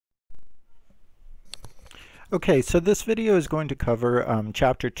Okay, so this video is going to cover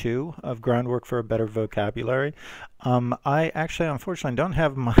Chapter 2 of Groundwork for a Better Vocabulary. I actually, unfortunately, don't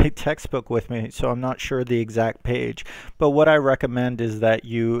have my textbook with me, so I'm not sure the exact page. But what I recommend is that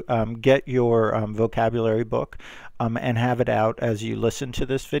you get your vocabulary book and have it out as you listen to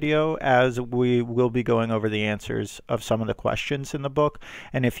this video, as we will be going over the answers of some of the questions in the book.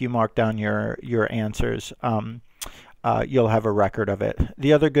 And if you mark down your answers, you'll have a record of it.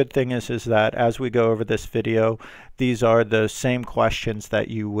 The other good thing is that as we go over this video, these are the same questions that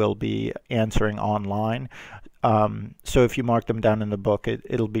you will be answering online. So if you mark them down in the book,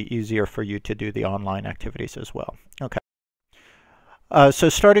 it'll be easier for you to do the online activities as well. Okay. So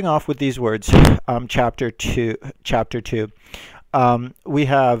starting off with these words, Chapter 2. We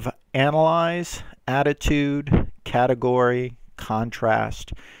have analyze, attitude, category,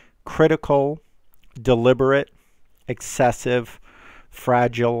 contrast, critical, deliberate, excessive,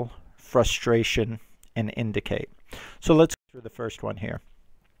 fragile, frustration, and indicate. So let's go through the first one here.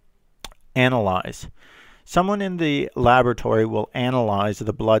 Analyze. Someone in the laboratory will analyze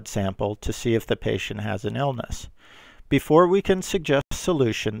the blood sample to see if the patient has an illness. Before we can suggest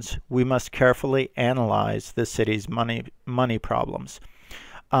solutions, we must carefully analyze the city's money problems.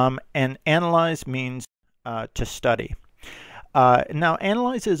 And analyze means to study. Now,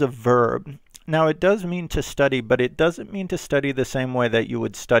 analyze is a verb. Now, it does mean to study, but it doesn't mean to study the same way that you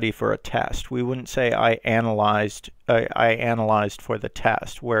would study for a test. We wouldn't say I analyzed for the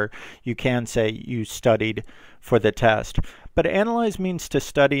test, where you can say you studied for the test. But analyze means to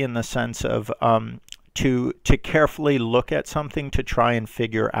study in the sense of to carefully look at something to try and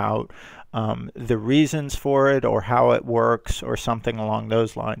figure out the reasons for it or how it works or something along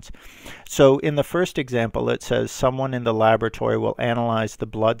those lines. So in the first example, it says someone in the laboratory will analyze the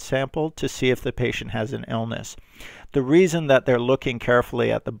blood sample to see if the patient has an illness. The reason that they're looking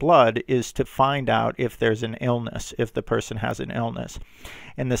carefully at the blood is to find out if there's an illness, if the person has an illness.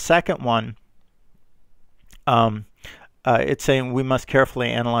 In the second one, it's saying we must carefully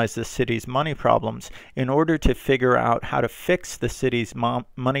analyze the city's money problems. In order to figure out how to fix the city's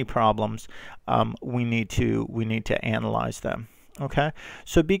money problems, we need to analyze them. Okay,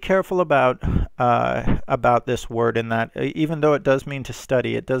 so be careful about this word, in that even though it does mean to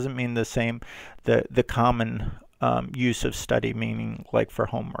study, it doesn't mean the same the common use of study, meaning like for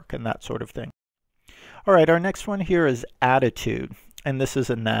homework and that sort of thing. All right, our next one here is attitude, and this is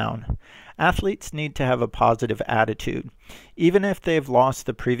a noun. Athletes need to have a positive attitude. Even if they've lost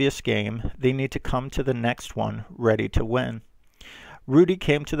the previous game, they need to come to the next one ready to win. Rudy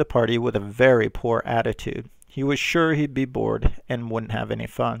came to the party with a very poor attitude. He was sure he'd be bored and wouldn't have any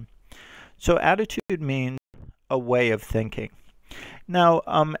fun. So attitude means a way of thinking. Now,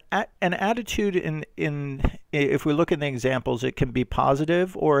 an attitude if we look at the examples, it can be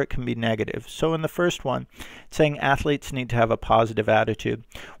positive or it can be negative. So in the first one, it's saying athletes need to have a positive attitude.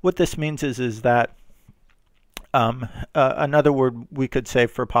 What this means is that another word we could say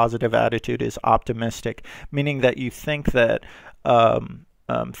for positive attitude is optimistic, meaning that you think that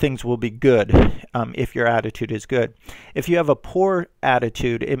things will be good if your attitude is good. If you have a poor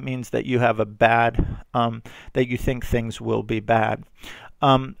attitude, it means that you have a bad, that you think things will be bad.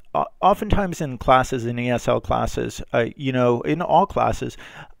 Oftentimes in classes, in ESL classes, in all classes,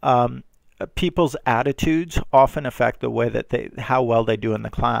 people's attitudes often affect the way that how well they do in the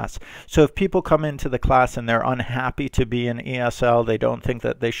class. So if people come into the class and they're unhappy to be in ESL, they don't think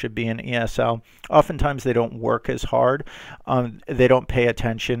that they should be in ESL, oftentimes they don't work as hard, they don't pay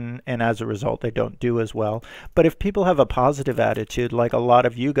attention, and as a result they don't do as well. But if people have a positive attitude, like a lot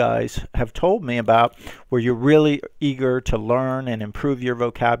of you guys have told me about, where you're really eager to learn and improve your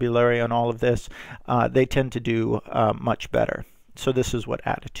vocabulary on all of this, they tend to do much better. So this is what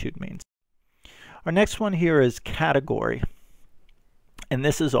attitude means. Our next one here is category, and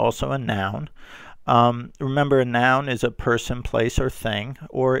this is also a noun. Remember, a noun is a person, place, or thing,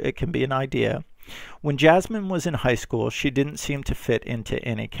 or it can be an idea. When Jasmine was in high school, she didn't seem to fit into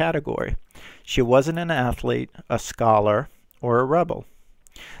any category. She wasn't an athlete, a scholar, or a rebel.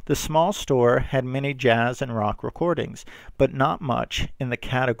 The small store had many jazz and rock recordings, but not much in the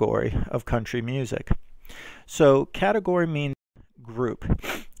category of country music. So category means group.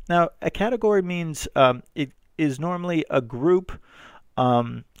 Now, a category means it is normally a group,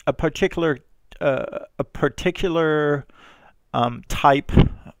 a particular type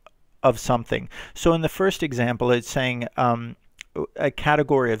of something. So in the first example, it's saying a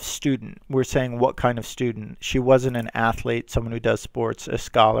category of student. We're saying what kind of student. She wasn't an athlete, someone who does sports, a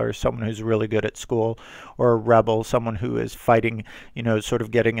scholar, someone who's really good at school, or a rebel, someone who is fighting, sort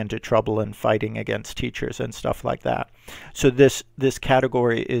of getting into trouble and fighting against teachers and stuff like that. So this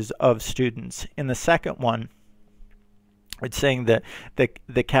category is of students. In the second one, It's saying that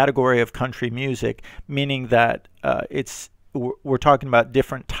the category of country music, meaning that we're talking about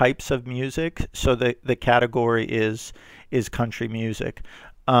different types of music. So the category is country music.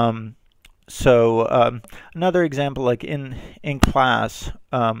 Another example, like in class,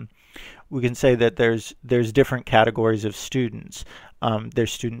 we can say that there's different categories of students.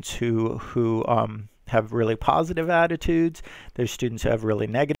 There's students who have really positive attitudes, there's students who have really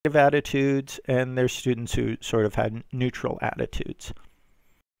negative attitudes, and there's students who sort of had neutral attitudes.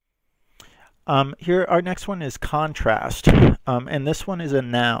 Here, our next one is contrast, and this one is a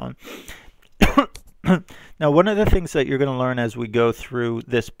noun. Now, one of the things that you're going to learn as we go through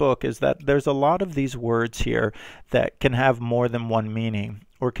this book is that there's a lot of these words here that can have more than one meaning,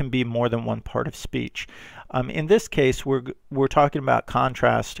 or can be more than one part of speech. In this case, we're talking about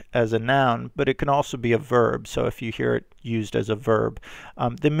contrast as a noun, but it can also be a verb. So if you hear it used as a verb,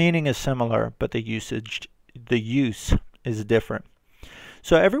 the meaning is similar, but the use is different.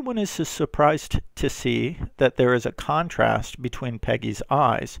 So everyone is surprised to see that there is a contrast between Peggy's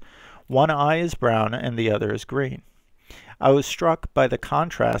eyes. One eye is brown and the other is green. I was struck by the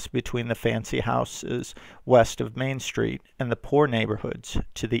contrast between the fancy houses west of Main Street and the poor neighborhoods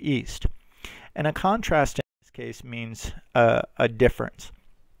to the east. And a contrast in this case means a difference.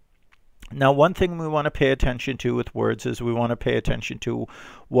 Now, one thing we want to pay attention to with words is we want to pay attention to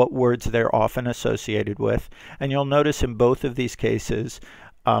what words they're often associated with. And you'll notice in both of these cases,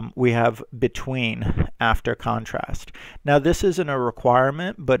 we have between after contrast. Now, this isn't a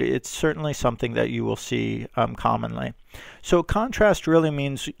requirement, but it's certainly something that you will see commonly. So contrast really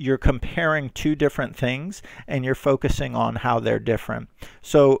means you're comparing two different things and you're focusing on how they're different.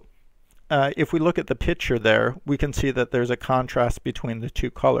 So if we look at the picture there, we can see that there's a contrast between the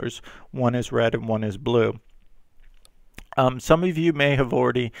two colors. One is red and one is blue. Some of you may have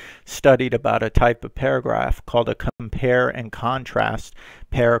already studied about a type of paragraph called a compare and contrast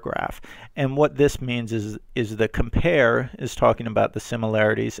paragraph. And what this means is the compare is talking about the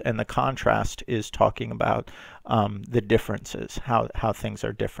similarities and the contrast is talking about the differences, how things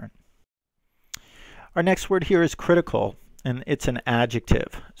are different. Our next word here is critical, and it's an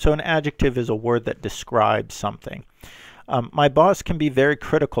adjective. So an adjective is a word that describes something. My boss can be very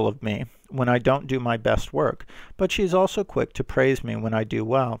critical of me when I don't do my best work, but she's also quick to praise me when I do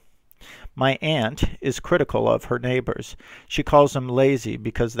well. My aunt is critical of her neighbors. She calls them lazy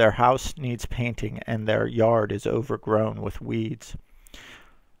because their house needs painting and their yard is overgrown with weeds.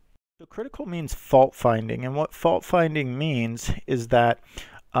 So critical means fault finding, and what fault finding means is that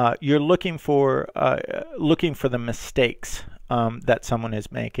you're looking for the mistakes that someone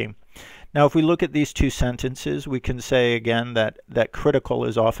is making. Now, if we look at these two sentences, we can say again that critical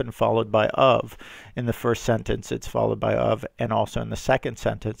is often followed by of. In the first sentence, it's followed by of, and also in the second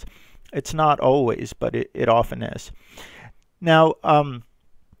sentence. It's not always, but it often is. Now,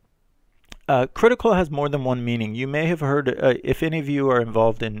 critical has more than one meaning. You may have heard, if any of you are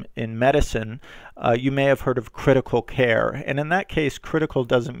involved in medicine, you may have heard of critical care. And in that case, critical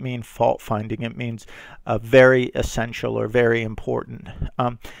doesn't mean fault finding. It means very essential or very important.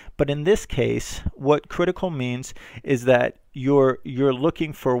 But in this case, what critical means is that you're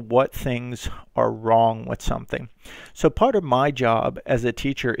looking for what things are wrong with something. So part of my job as a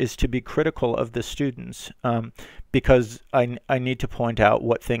teacher is to be critical of the students because I need to point out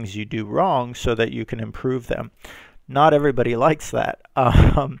what things you do wrong so that you can improve them. Not everybody likes that.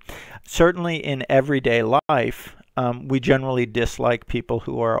 Certainly in everyday life, we generally dislike people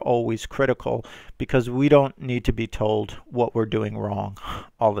who are always critical because we don't need to be told what we're doing wrong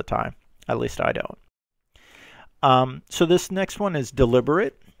all the time. At least I don't. So this next one is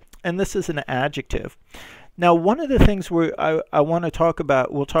deliberate, and this is an adjective. Now, one of the things I want to talk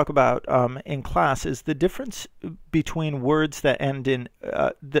about, we'll talk about in class, is the difference between words that end in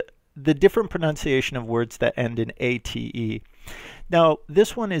the different pronunciation of words that end in ate. Now,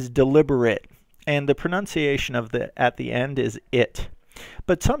 this one is deliberate, and the pronunciation of at the end is it.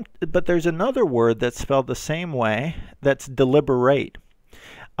 But there's another word that's spelled the same way that's deliberate.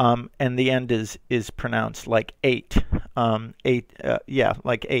 And the end is pronounced like eight.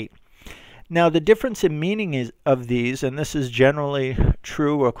 Like eight. Now, the difference in meaning of these, and this is generally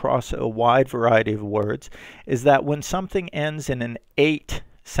true across a wide variety of words, is that when something ends in an ate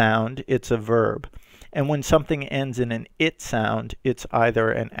sound, it's a verb. And when something ends in an it sound, it's either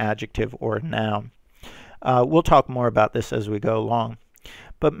an adjective or a noun. We'll talk more about this as we go along.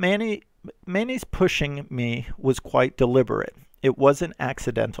 But Manny's pushing me was quite deliberate. It wasn't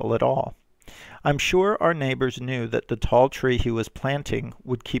accidental at all. I'm sure our neighbors knew that the tall tree he was planting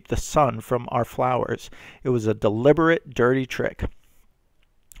would keep the sun from our flowers. It was a deliberate, dirty trick.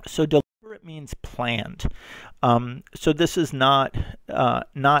 So deliberate Deliberate means planned. So this is not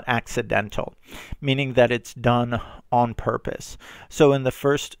accidental, meaning that it's done on purpose. So in the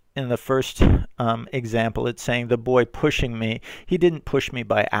first example, it's saying the boy pushing me, he didn't push me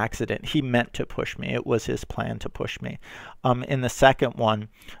by accident. He meant to push me. It was his plan to push me. In the second one,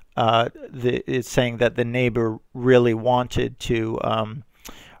 it's saying that the neighbor really wanted to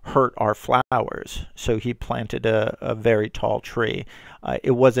hurt our flowers, so he planted a very tall tree.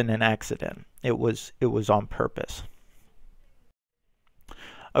 It wasn't an accident. It was on purpose.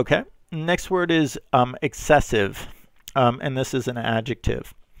 Okay, next word is excessive, and this is an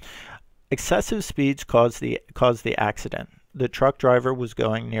adjective. Excessive speeds caused the accident. The truck driver was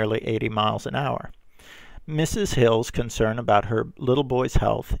going nearly 80 miles an hour. Mrs. Hill's concern about her little boy's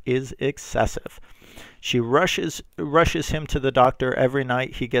health is excessive. She rushes him to the doctor every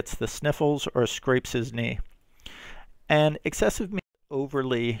night he gets the sniffles or scrapes his knee. And excessive means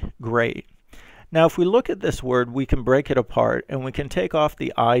overly great. Now, if we look at this word, we can break it apart and we can take off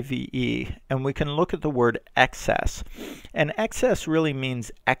the IVE and we can look at the word excess. And excess really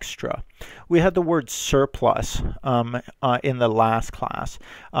means extra. We had the word surplus in the last class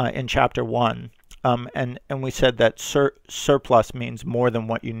in chapter 1. And we said that surplus means more than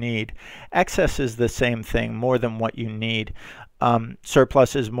what you need. Excess is the same thing, more than what you need.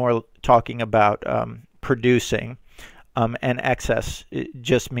 Surplus is more talking about producing, and excess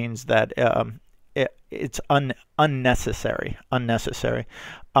just means that it's unnecessary.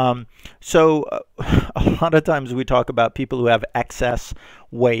 So a lot of times we talk about people who have excess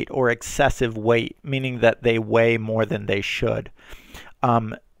weight or excessive weight, meaning that they weigh more than they should.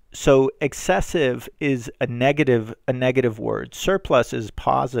 So excessive is a negative word. Surplus is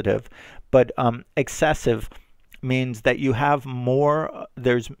positive, but excessive means that you have more,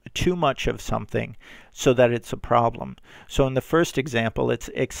 there's too much of something so that it's a problem. So in the first example, it's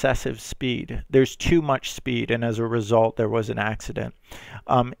excessive speed. There's too much speed, and as a result, there was an accident.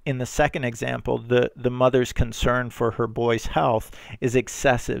 In the second example, the mother's concern for her boy's health is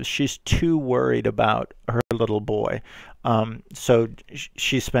excessive. She's too worried about her little boy. So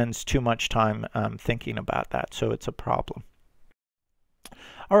she spends too much time thinking about that, so it's a problem.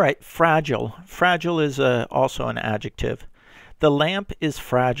 All right, fragile. Fragile is also an adjective. The lamp is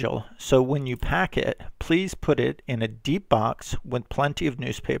fragile, so when you pack it, please put it in a deep box with plenty of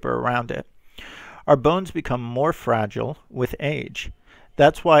newspaper around it. Our bones become more fragile with age.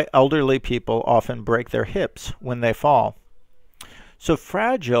 That's why elderly people often break their hips when they fall. So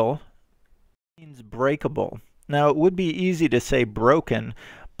fragile means breakable. Now, it would be easy to say broken,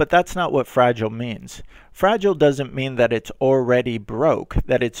 but that's not what fragile means. Fragile doesn't mean that it's already broke,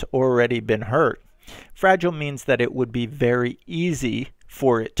 that it's already been hurt. Fragile means that it would be very easy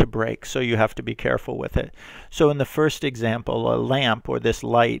for it to break, so you have to be careful with it. So in the first example, a lamp or this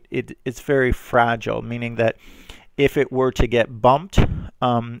light, it's very fragile, meaning that if it were to get bumped,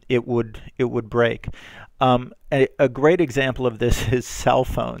 it would break. A great example of this is cell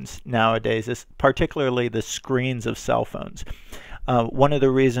phones nowadays, particularly the screens of cell phones. One of the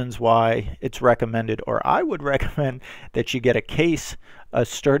reasons why it's recommended, or I would recommend, that you get a case, a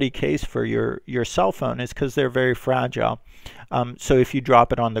sturdy case for your cell phone, is because they're very fragile. So if you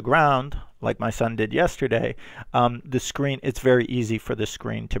drop it on the ground, like my son did yesterday, the screen, it's very easy for the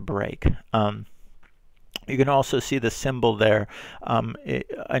screen to break. You can also see the symbol there.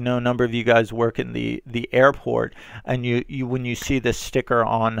 I know a number of you guys work in the airport, and you when you see this sticker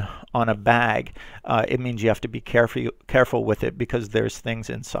on a bag, it means you have to be careful with it because there's things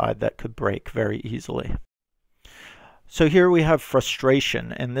inside that could break very easily. So here we have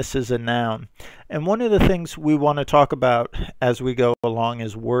frustration, and this is a noun. And one of the things we want to talk about as we go along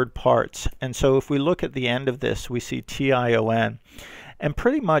is word parts. And so if we look at the end of this, we see T-I-O-N. And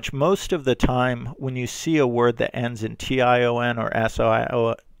pretty much most of the time when you see a word that ends in T-I-O-N or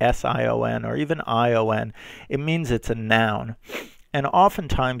S-I-O-N or even I-O-N, it means it's a noun. And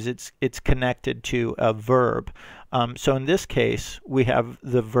oftentimes it's connected to a verb. So in this case, we have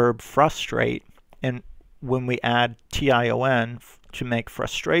the verb frustrate, and when we add T-I-O-N to make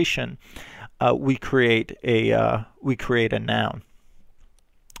frustration, we create a noun.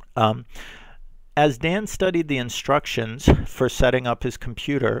 As Dan studied the instructions for setting up his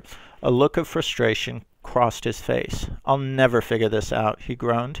computer, a look of frustration crossed his face. "I'll never figure this out," he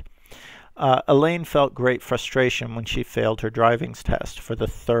groaned. Elaine felt great frustration when she failed her driving test for the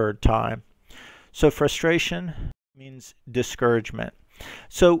third time. So frustration means discouragement.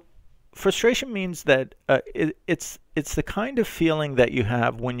 So frustration means that it's the kind of feeling that you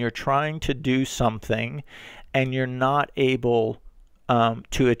have when you're trying to do something and you're not able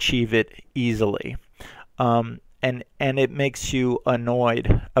to achieve it easily. and it makes you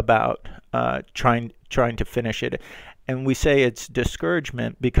annoyed about trying to finish it. And we say it's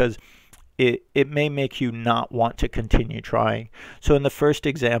discouragement because it may make you not want to continue trying. So in the first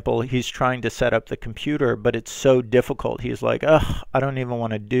example, he's trying to set up the computer, but it's so difficult. He's like, ugh, I don't even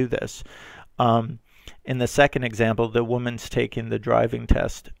want to do this. In the second example, the woman's taking the driving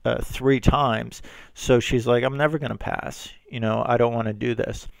test 3 times. So she's like, I'm never going to pass. You know, I don't want to do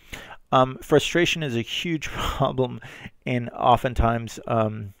this. Frustration is a huge problem oftentimes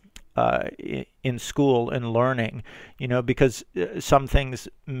in school and learning, you know, because some things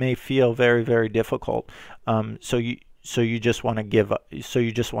may feel very, very difficult. So you just want to give up.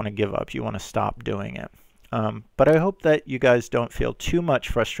 You want to stop doing it. But I hope that you guys don't feel too much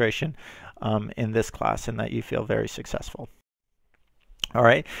frustration in this class and that you feel very successful. All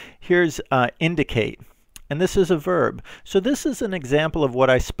right, here's indicate. And this is a verb. So this is an example of what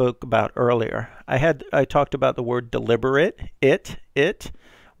I spoke about earlier. I talked about the word deliberate, it,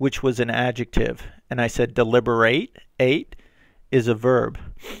 which was an adjective. And I said deliberate, is a verb.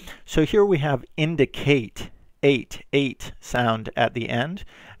 So here we have indicate, eight sound at the end,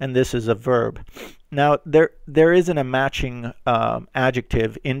 and this is a verb. Now there isn't a matching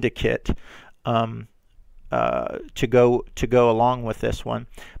adjective, indicate, to go along with this one,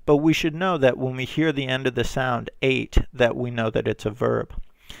 but we should know that when we hear the end of the sound that we know that it's a verb.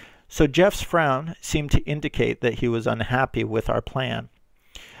 So Jeff's frown seemed to indicate that he was unhappy with our plan.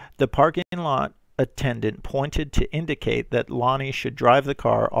 The parking lot attendant pointed to indicate that Lonnie should drive the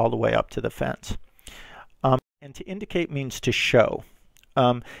car all the way up to the fence. And to indicate means to show.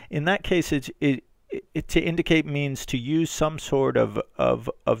 In that case, to indicate means to use some sort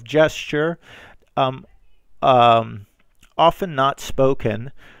of gesture, often not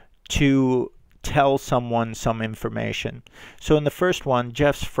spoken, to tell someone some information. So in the first one,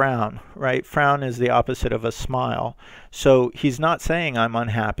 Jeff's frown, right? Frown is the opposite of a smile. So he's not saying I'm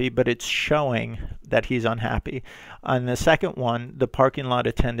unhappy, but it's showing that he's unhappy. On the second one, the parking lot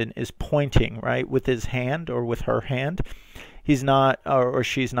attendant is pointing, right, with his hand or with her hand. He's not, or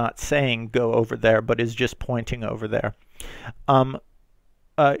she's not saying go over there, but is just pointing over there.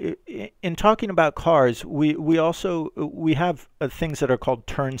 In talking about cars, we have things that are called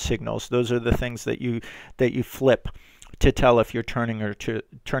turn signals. Those are the things that you flip to tell if you're turning to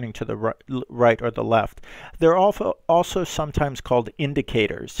the right or the left. They're also sometimes called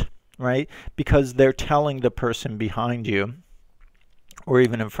indicators, right? Because they're telling the person behind you or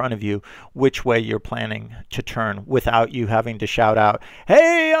even in front of you which way you're planning to turn without you having to shout out,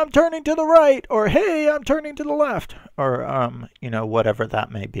 hey, I'm turning to the right, or hey, I'm turning to the left, or you know, whatever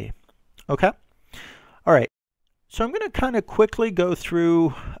that may be. Okay? All right. So I'm going to kind of quickly go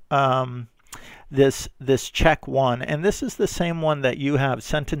through this check 1, and this is the same one that you have,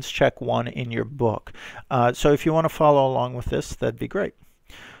 sentence check 1, in your book. So if you want to follow along with this, that'd be great.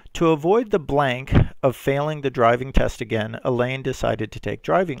 To avoid the blank of failing the driving test again, Elaine decided to take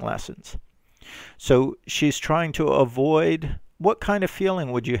driving lessons. So she's trying to avoid, what kind of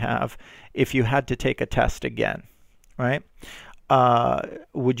feeling would you have if you had to take a test again, right?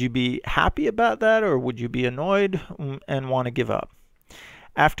 Would you be happy about that, or would you be annoyed and want to give up?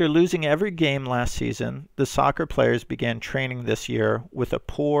 After losing every game last season, the soccer players began training this year with a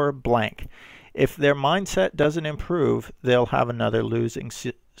poor blank. If their mindset doesn't improve, they'll have another losing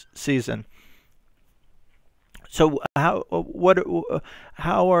season. So how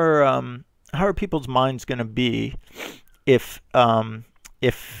are people's minds going to be if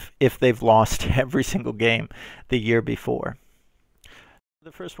they've lost every single game the year before?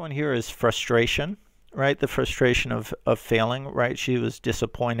 The first one here is frustration, right? The frustration of failing, right? She was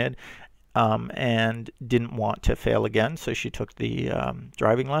disappointed and didn't want to fail again, so she took the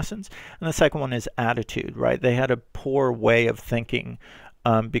driving lessons. And the second one is attitude, right? They had a poor way of thinking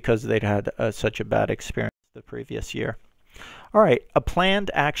because they'd had such a bad experience the previous year. All right, a planned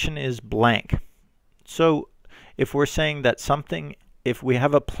action is blank. So if we're saying that something, if we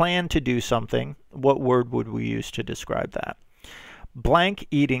have a plan to do something, what word would we use to describe that? Blank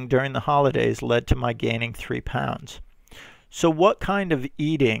eating during the holidays led to my gaining 3 pounds. So what kind of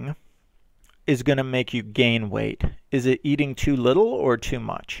eating is going to make you gain weight? Is it eating too little or too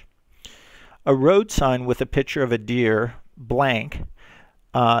much? A road sign with a picture of a deer, blank,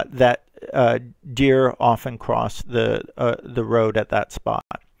 that deer often cross the road at that spot.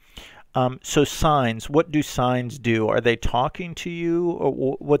 So signs, what do signs do? Are they talking to you,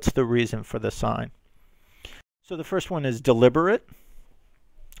 or what's the reason for the sign? So the first one is deliberate.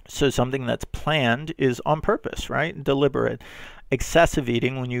 So something that's planned is on purpose, right? Deliberate. excessive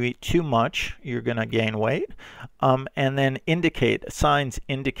eating, when you eat too much, you're going to gain weight. And then signs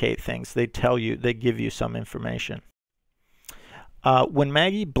indicate things. They tell you, they give you some information. When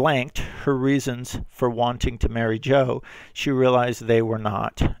Maggie blanked her reasons for wanting to marry Joe, she realized they were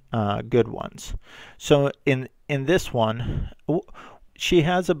not good ones. So in this one, she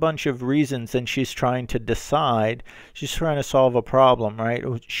has a bunch of reasons and she's trying to decide, she's trying to solve a problem, right?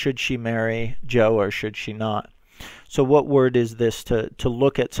 Should she marry Joe or should she not? So what word is this to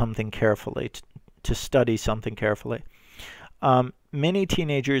look at something carefully, to study something carefully? Many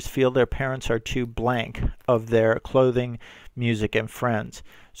teenagers feel their parents are too blank of their clothing, music, and friends.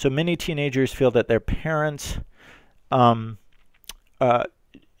 So many teenagers feel that their parents how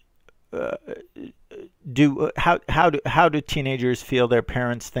do teenagers feel their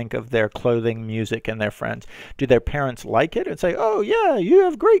parents think of their clothing, music, and their friends? Do their parents like it and say, oh yeah, you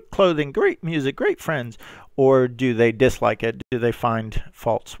have great clothing, great music, great friends? Or do they dislike it? Do they find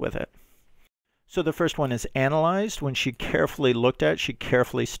faults with it? So the first one is analyzed. When she carefully looked at, she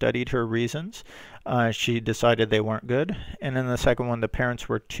carefully studied her reasons. She decided they weren't good. And then the second one, the parents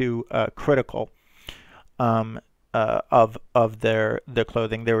were too critical of their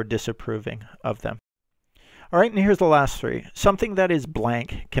clothing. They were disapproving of them. All right, and here's the last three. Something that is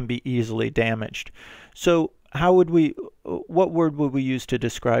blank can be easily damaged. So what word would we use to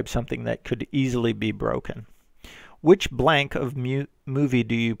describe something that could easily be broken? Which blank of movie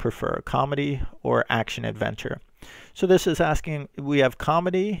do you prefer, comedy or action adventure? So this is asking, we have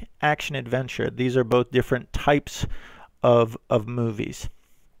comedy, action adventure. These are both different types of movies.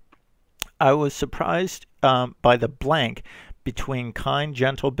 I was surprised by the blank between kind,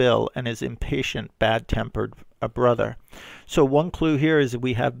 gentle Bill and his impatient, bad-tempered brother. So one clue here is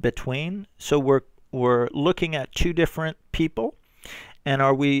we have between. So we're looking at two different people. And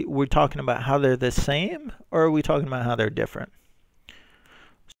we're talking about how they're the same, or are we talking about how they're different?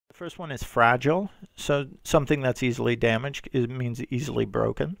 The first one is fragile. So something that's easily damaged, it means easily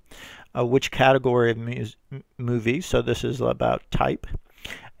broken. Which category of movie? So this is about type.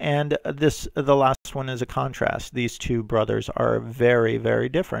 And the last one is a contrast. These two brothers are very, very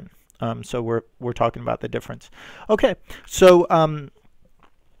different. So we're talking about the difference. Okay, so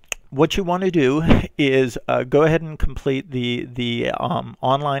what you want to do is go ahead and complete the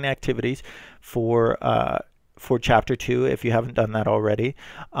online activities for Chapter 2 if you haven't done that already,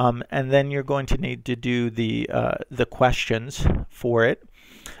 and then you're going to need to do the questions for it,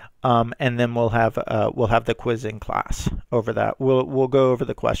 and then we'll have the quiz in class over that. We'll go over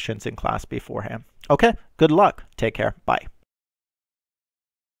the questions in class beforehand. Okay, good luck. Take care. Bye.